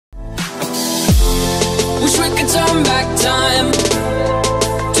Wish we could turn back time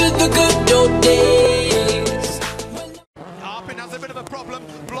to the good old days. Harpin has a bit of a problem.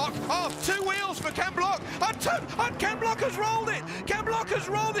 Block off. 2 wheels for Ken Block. And Ken Block has rolled it. Ken Block has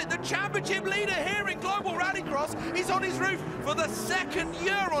rolled it. The championship leader here in Global Rallycross. He's on his roof for the 2nd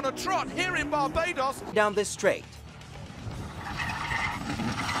year on a trot here in Barbados. Down this straight.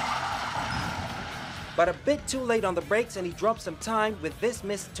 But a bit too late on the brakes, and he dropped some time with this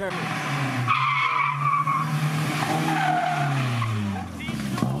missed turn.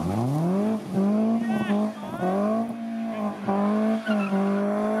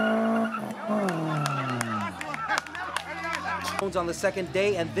 On the 2nd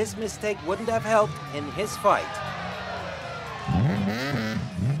day, and this mistake wouldn't have helped in his fight.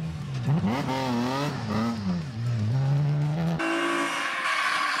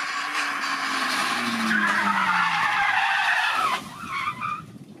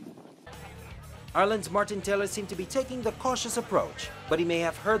 Ireland's Martin Taylor seemed to be taking the cautious approach, but he may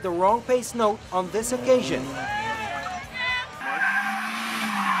have heard the wrong pace note on this occasion.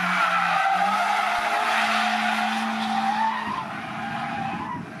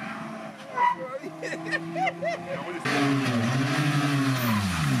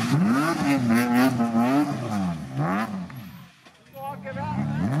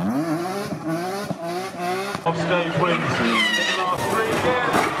 Offstage wins in the last 3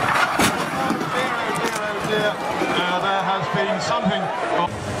 years. There has been something.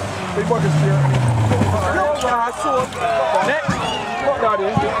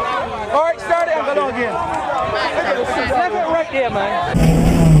 All right, start it and go on again. Left it right there, man.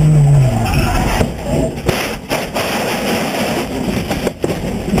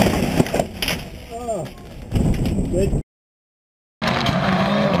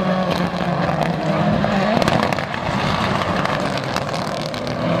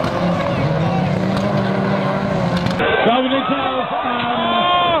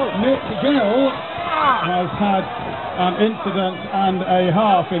 Nick Gill has had an incident and a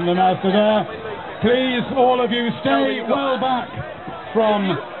half in the Mazda there. Please, all of you, stay well back from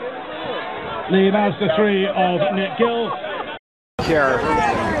the Mazda 3 of Nick Gill.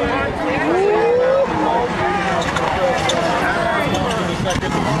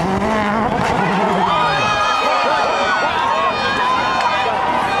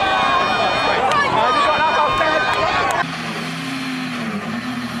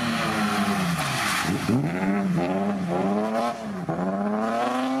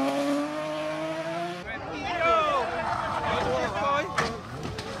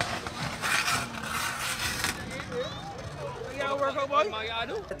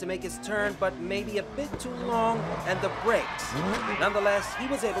 To make his turn, but maybe a bit too long, and the brakes. Nonetheless, he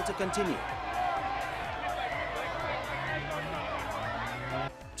was able to continue.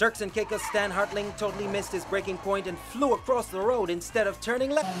 Turks and Caicos Stan Hartling totally missed his braking point and flew across the road instead of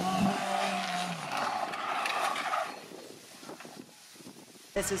turning left.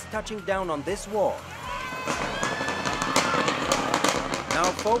 This is touching down on this wall.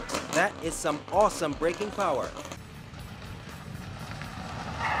 Now, folks, that is some awesome braking power.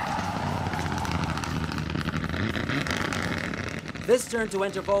 This turn to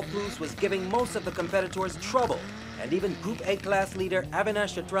enter Vaucluse was giving most of the competitors trouble, and even Group A class leader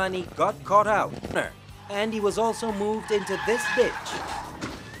Avinash Chatrani got caught out. And he was also moved into this ditch.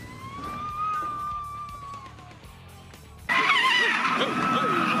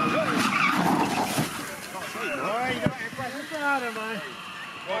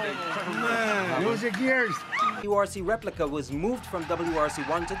 Use your gears. WRC replica was moved from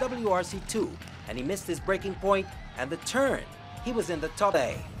WRC1 to WRC2, and he missed his braking point and the turn. He was in the top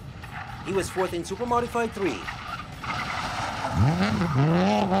A. He was 4th in Super Modified 3.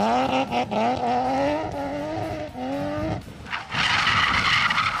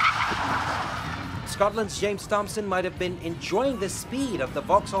 Scotland's James Thompson might have been enjoying the speed of the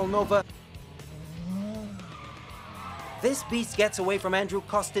Vauxhall Nova. This beast gets away from Andrew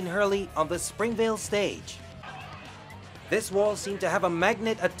Costin Hurley on the Springvale stage. This wall seemed to have a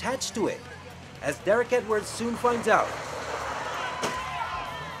magnet attached to it, as Derek Edwards soon finds out.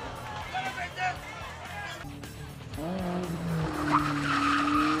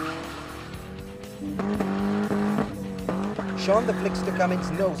 Sean the Flickster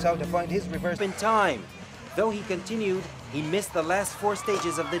Cummings knows how to find his reverse in time. Though he continued, he missed the last 4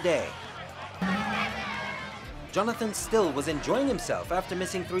 stages of the day. Jonathan Still was enjoying himself after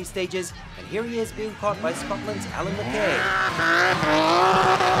missing 3 stages, and here he is being caught by Scotland's Alan McKay.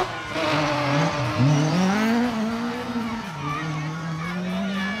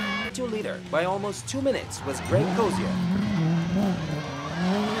 Leader by almost 2 minutes was Greg Cozier.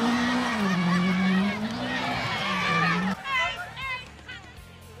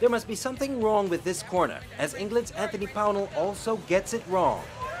 There must be something wrong with this corner, as England's Anthony Pownall also gets it wrong.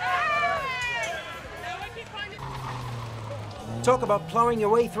 Talk about plowing your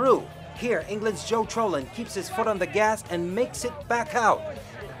way through. Here, England's Joe Trollan keeps his foot on the gas and makes it back out.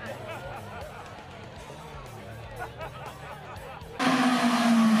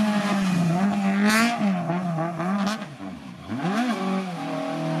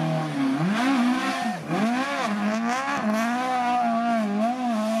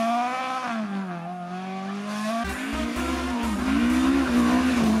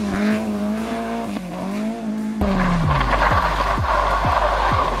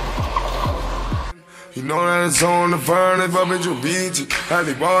 You know that it's on the furnace, but bitch, you beat it. Had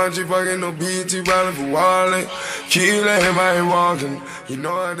the watch, you fucking no beat it, riding for wallet. Kill everybody walking. You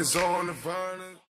know that it's on the furnace.